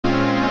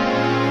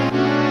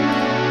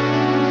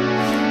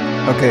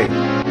Okay,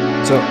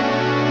 so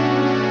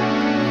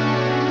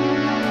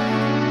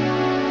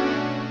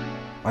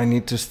I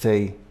need to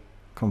stay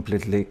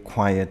completely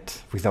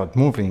quiet without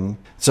moving.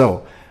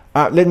 So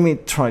let me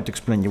try to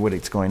explain you what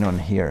is going on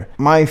here.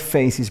 My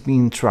face is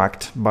being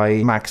tracked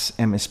by MAX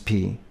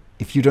MSP.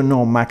 If you don't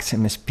know MAX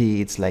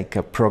MSP, it's like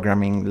a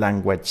programming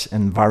language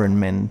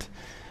environment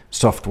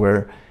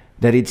software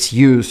that it's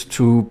used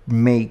to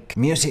make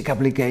music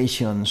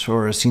applications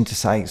or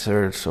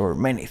synthesizers or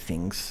many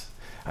things.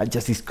 I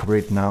just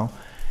discovered it now.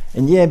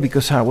 And yeah,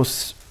 because I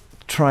was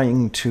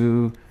trying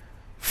to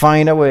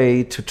find a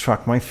way to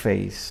track my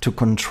face to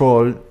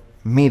control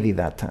MIDI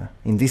data.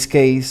 In this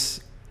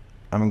case,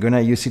 I'm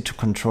gonna use it to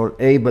control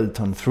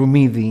Ableton through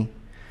MIDI,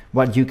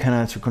 but you can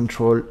also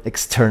control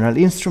external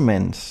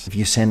instruments if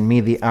you send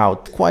MIDI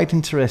out. Quite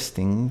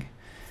interesting,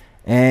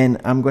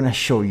 and I'm gonna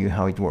show you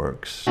how it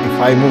works.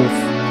 If I move,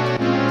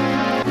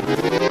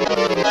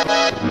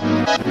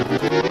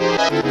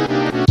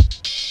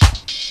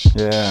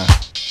 yeah.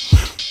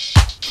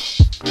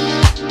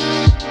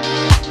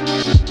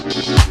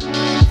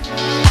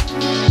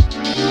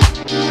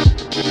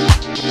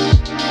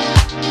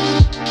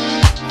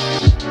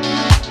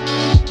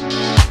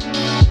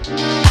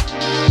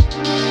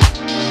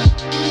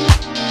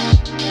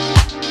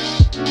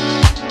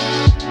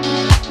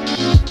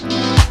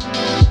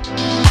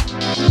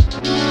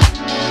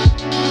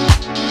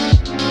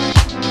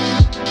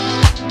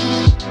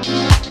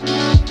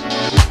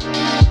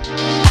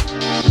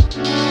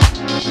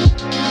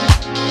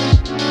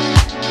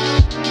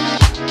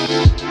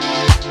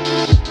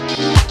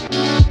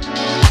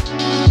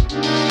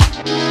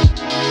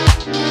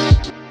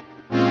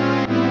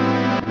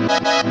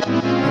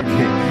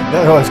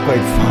 That was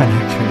quite fun,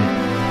 actually.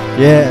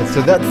 Yeah,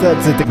 so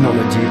that's the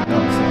technology.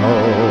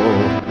 Oh,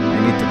 I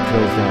need to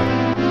close that.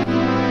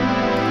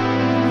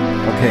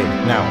 Okay,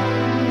 now.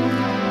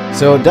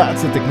 So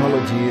that's the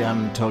technology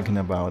I'm talking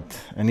about,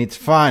 and it's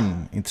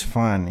fun. It's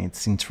fun.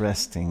 It's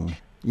interesting.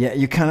 Yeah,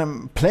 you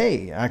can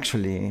play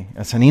actually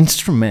as an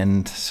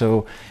instrument.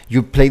 So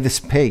you play the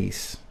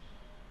space.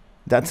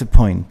 That's the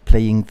point.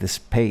 Playing the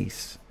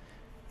space.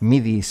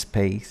 MIDI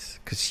space,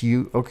 because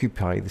you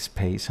occupy the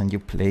space and you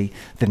play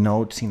the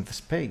notes in the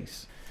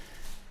space.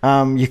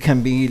 You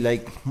can be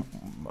like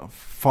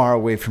far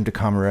away from the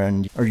camera,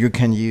 or you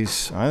can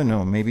use, I don't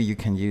know, maybe you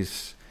can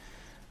use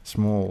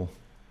small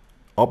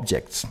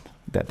objects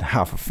that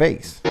have a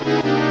face.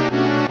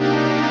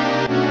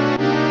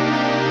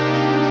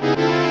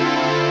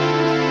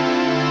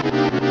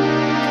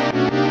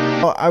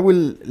 I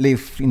will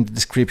leave in the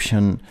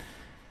description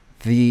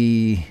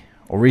the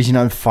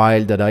original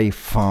file that I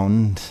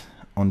found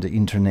on the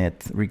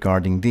internet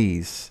regarding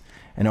these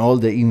and all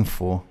the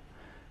info,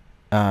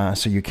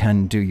 so you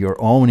can do your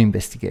own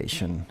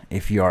investigation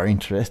if you are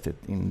interested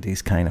in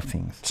these kind of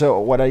things. So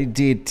what I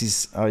did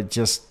is I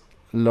just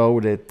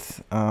loaded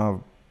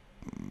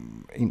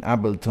in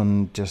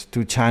Ableton just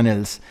 2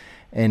 channels,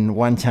 and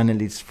one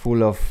channel is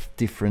full of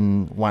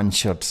different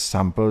one-shot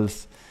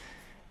samples,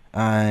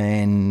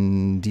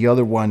 and the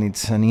other one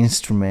it's an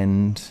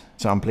instrument.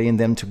 So I'm playing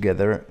them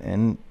together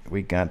and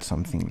we got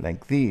something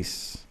like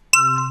this.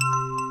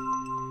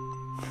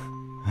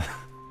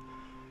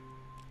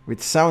 Which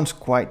sounds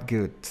quite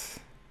good.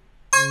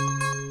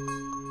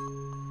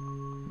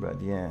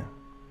 But yeah.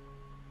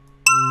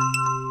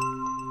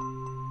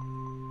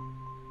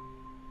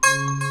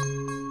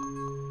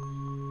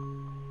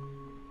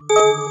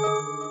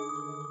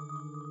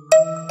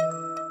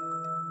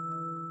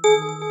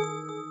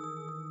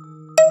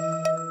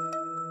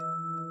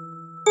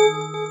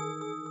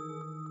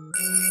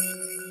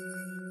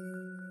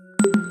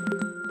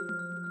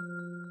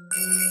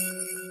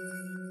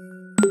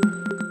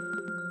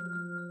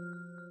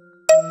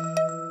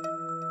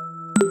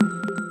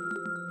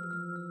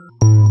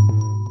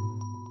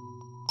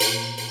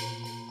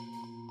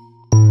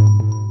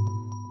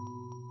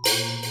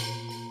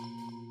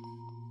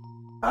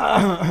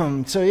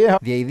 So yeah,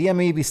 the idea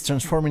maybe is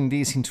transforming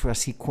this into a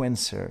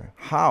sequencer.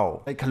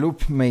 How? Like a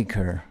loop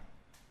maker.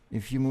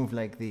 If you move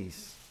like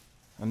this,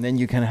 and then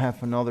you can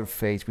have another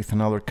face with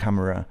another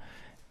camera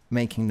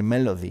making the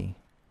melody.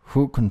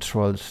 Who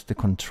controls the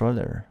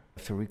controller?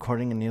 After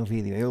recording a new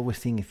video, I always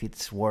think if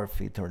it's worth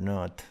it or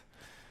not.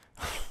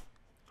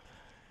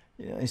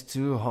 Yeah, it's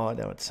too hot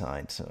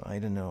outside, so I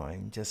don't know.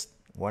 I'm just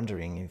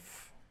wondering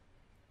if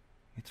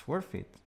it's worth it.